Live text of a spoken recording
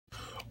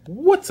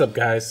What's up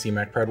guys,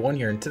 C-Mac Pride 1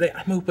 here, and today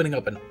I'm opening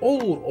up an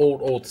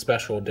old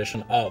special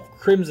edition of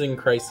Crimson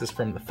Crisis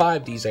from the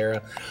 5Ds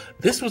era.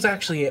 This was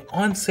actually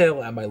on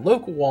sale at my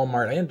local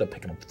Walmart. I ended up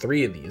picking up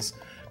 3 of these,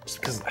 just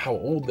because of how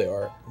old they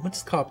are.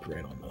 What's the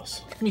copyright on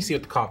this? Let me see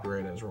what the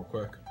copyright is real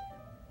quick.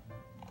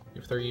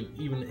 If there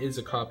even is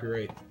a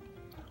copyright.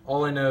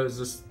 All I know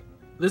is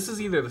this is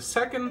either the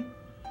second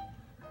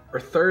or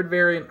third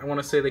variant. I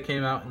want to say they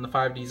came out in the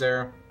 5Ds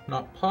era.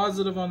 Not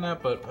positive on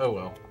that, but oh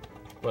well.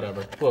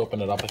 Whatever, we'll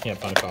open it up. I can't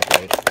find a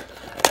copyright.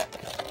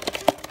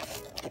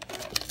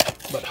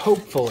 But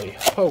hopefully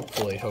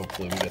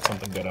we get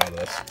something good out of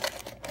this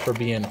for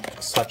being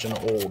such an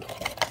old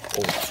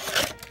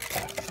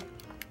pack.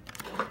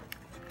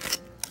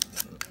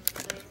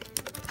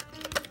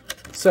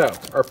 So,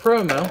 our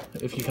promo,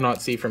 if you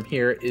cannot see from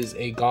here, is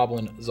a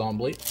Goblin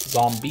Zombie.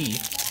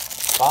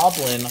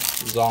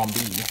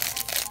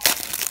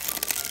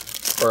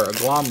 Or a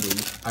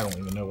Glomby. I don't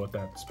even know what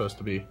that's supposed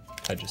to be.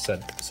 I just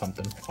said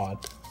something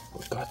odd.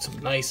 We've got some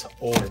nice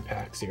older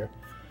packs here.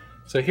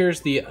 So here's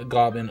the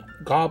Goblin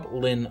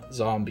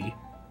Zombie.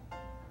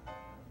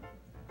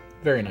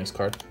 Very nice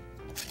card.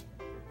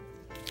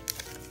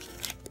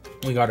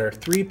 We got our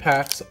 3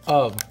 packs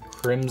of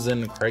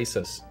Crimson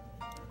Crisis.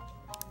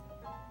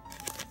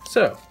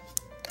 So,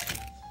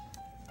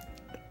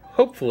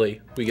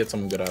 hopefully we get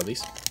something good out of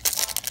these.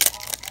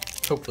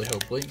 Hopefully.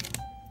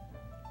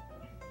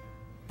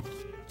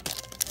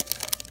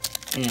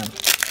 And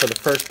for the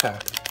first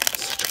pack,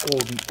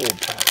 old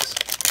packs.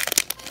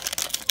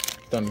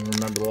 Don't even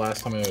remember the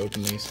last time I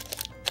opened these.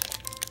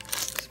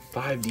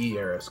 5D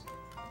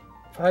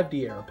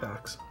era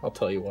packs. I'll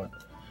tell you what.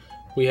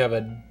 We have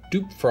a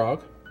Dupe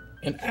Frog,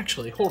 and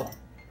actually, hold on.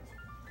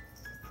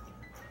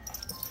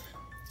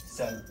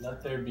 Said,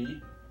 let there be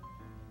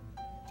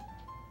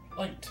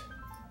light.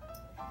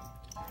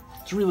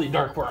 It's really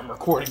dark where I'm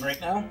recording right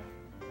now.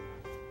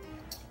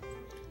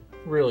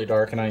 Really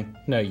dark, and I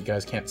know you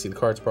guys can't see the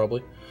cards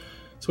probably.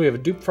 So we have a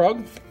Dupe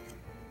Frog.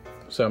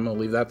 So I'm going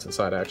to leave that to the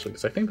side actually,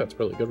 because I think that's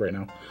really good right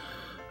now.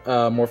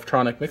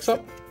 Morphotronic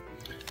Mix-Up.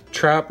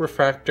 Trap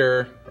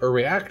Refractor or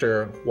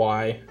Reactor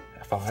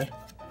YFI.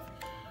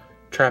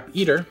 Trap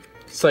Eater.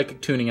 Psychic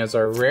Tuning as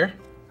our rare.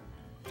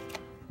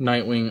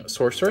 Nightwing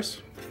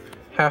Sorceress.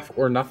 Half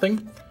or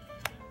Nothing.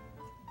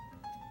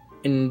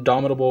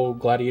 Indomitable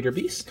Gladiator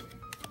Beast.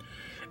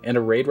 And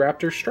a Raid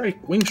Raptor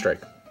Wing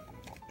Strike.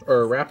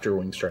 Or a Raptor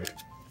Wing Strike.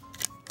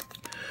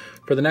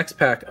 For the next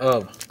pack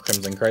of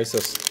Crimson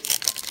Crisis.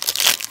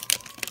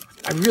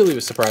 I really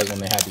was surprised when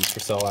they had these for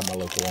sale at my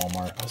local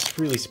Walmart. I was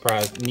really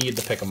surprised. Needed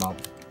to pick them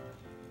up.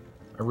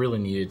 I really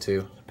needed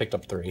to. I picked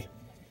up 3.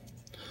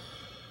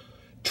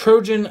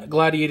 Trojan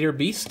Gladiator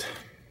Beast.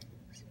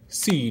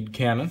 Seed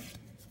Cannon.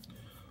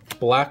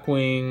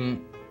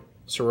 Blackwing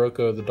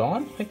Sirocco the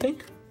Dawn, I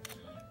think.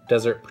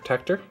 Desert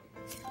Protector.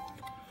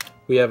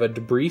 We have a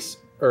Debris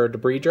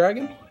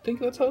Dragon. I think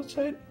that's how it's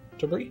said.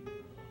 Debris.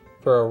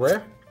 For a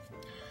rare.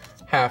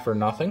 Half or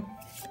Nothing.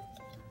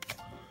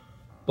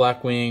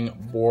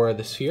 Blackwing Boar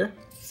the Sphere.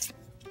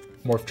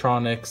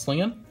 Morphotronic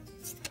Slingon.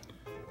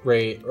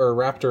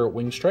 Raptor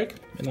Wing Strike.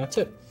 And that's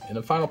it. In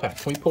the final pack.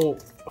 Can we pull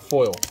a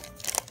foil?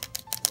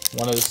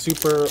 One of the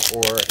super,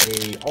 or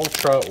a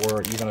ultra,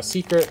 or even a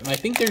secret. And I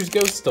think there's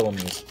ghosts still in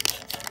these.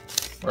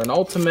 Or an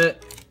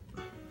ultimate.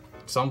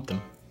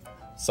 Something.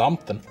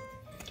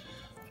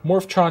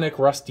 Morphotronic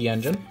Rusty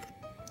Engine.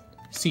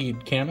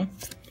 Seed Cannon.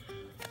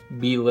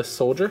 B-List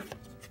Soldier.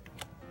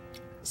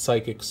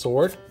 Psychic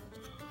Sword.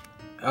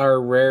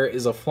 Our rare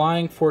is a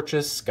Flying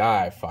Fortress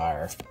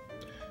Skyfire.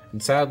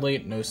 And sadly,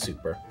 no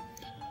super.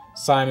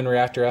 Summon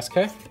Reactor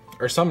SK.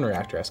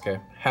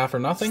 Half or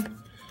Nothing.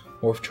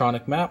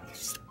 Morphotronic Map.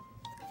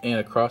 And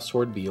a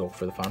Crossword Beetle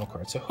for the final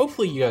card. So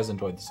hopefully you guys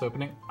enjoyed this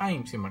opening. I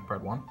am C-Mac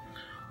Pride 1.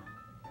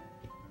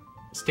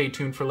 Stay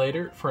tuned for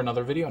later for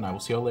another video, and I will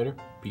see you all later.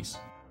 Peace.